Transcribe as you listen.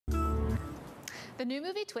The new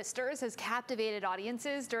movie Twisters has captivated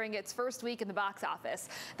audiences during its first week in the box office.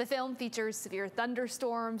 The film features severe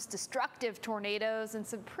thunderstorms, destructive tornadoes, and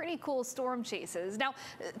some pretty cool storm chases. Now,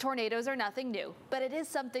 tornadoes are nothing new, but it is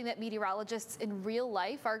something that meteorologists in real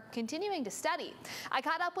life are continuing to study. I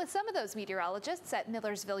caught up with some of those meteorologists at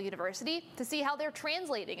Millersville University to see how they're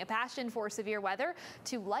translating a passion for severe weather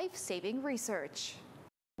to life-saving research.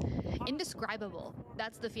 Indescribable.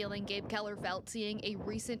 That's the feeling Gabe Keller felt seeing a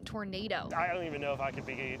recent tornado. I don't even know if I could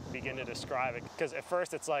begin to describe it, because at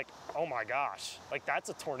first it's like, oh my gosh, like that's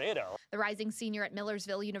a tornado. The rising senior at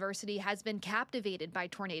Millersville University has been captivated by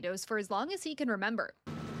tornadoes for as long as he can remember.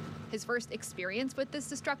 His first experience with this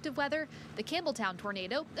destructive weather, the Campbelltown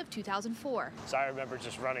tornado of 2004. So I remember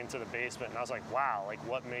just running to the basement and I was like, wow, like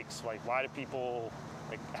why do people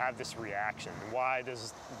have this reaction? And why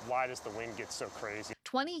does the wind get so crazy?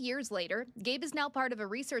 20 years later, Gabe is now part of a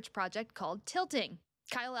research project called Tilting.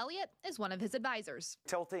 Kyle Elliott is one of his advisors.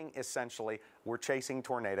 Tilting, essentially, we're chasing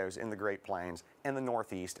tornadoes in the Great Plains and the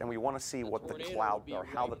Northeast, and we want to see what the cloud or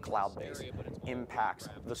how the cloud base impacts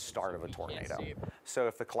the start of a tornado. So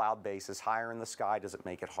if the cloud base is higher in the sky, does it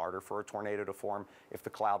make it harder for a tornado to form? If the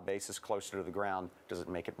cloud base is closer to the ground, does it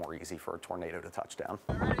make it more easy for a tornado to touch down?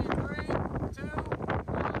 Ready, 3, 2.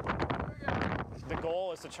 The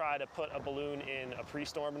goal is to try to put a balloon in a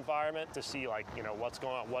pre-storm environment to see, like, you know, what's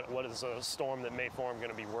going on, what is a storm that may form going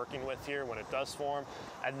to be working with here when it does form.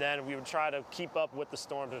 And then we would try to keep up with the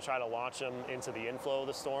storm to try to launch them into the inflow of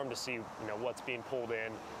the storm to see, you know, what's being pulled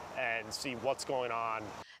in and see what's going on.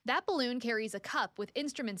 That balloon carries a cup with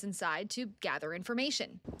instruments inside to gather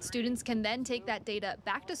information. Students can then take that data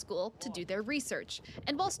back to school to do their research.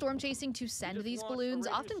 And while storm chasing to send these balloons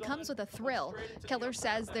often comes with a thrill, Keller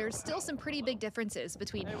says there's still some pretty big differences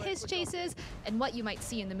between his chases and what you might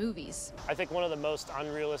see in the movies. I think one of the most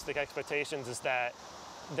unrealistic expectations is that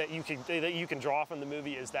you can draw from the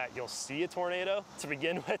movie is that you'll see a tornado to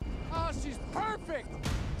begin with. Oh, she's perfect!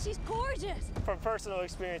 She's gorgeous. From personal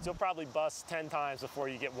experience, you'll probably bust 10 times before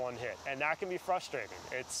you get one hit, and that can be frustrating.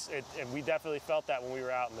 And we definitely felt that when we were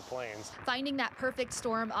out in the plains. Finding that perfect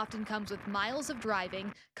storm often comes with miles of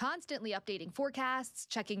driving, constantly updating forecasts,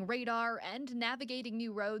 checking radar, and navigating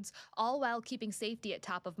new roads, all while keeping safety at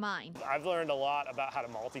top of mind. I've learned a lot about how to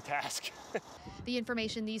multitask. The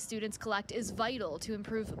information these students collect is vital to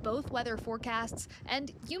improve both weather forecasts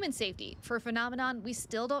and human safety for a phenomenon we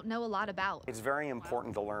still don't know a lot about. It's very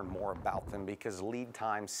important to learn more about them because lead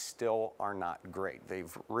times still are not great.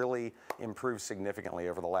 They've really improved significantly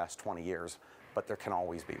over the last 20 years, but there can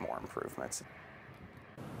always be more improvements.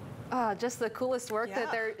 Just the coolest work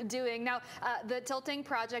that they're doing. Now, the Tilting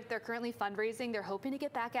project, they're currently fundraising. They're hoping to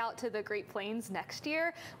get back out to the Great Plains next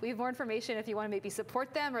year. We have more information if you want to maybe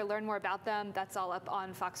support them or learn more about them. That's all up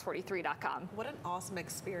on fox43.com. What an awesome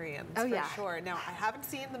experience, for sure. Now, I haven't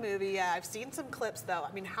seen the movie yet. I've seen some clips, though.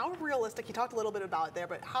 I mean, how realistic, you talked a little bit about it there,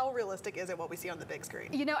 but how realistic is it what we see on the big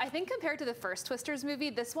screen? You know, I think compared to the first Twisters movie,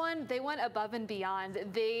 this one, they went above and beyond.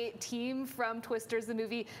 The team from Twisters, the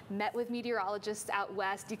movie, met with meteorologists out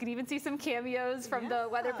west. You can even see some cameos from the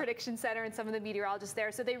Weather Prediction Center and some of the meteorologists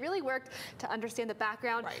there. So they really worked to understand the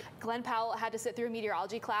background. Glenn Powell had to sit through a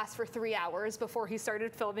meteorology class for 3 hours before he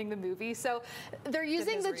started filming the movie. So they're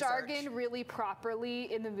using the jargon really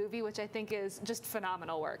properly in the movie, which I think is just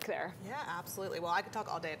phenomenal work there. Yeah, absolutely. Well, I could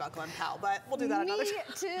talk all day about Glenn Powell, but we'll do that another time.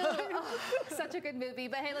 Me too. Oh, such a good movie.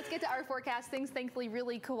 But hey, let's get to our forecast. Things thankfully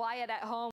really quiet at home.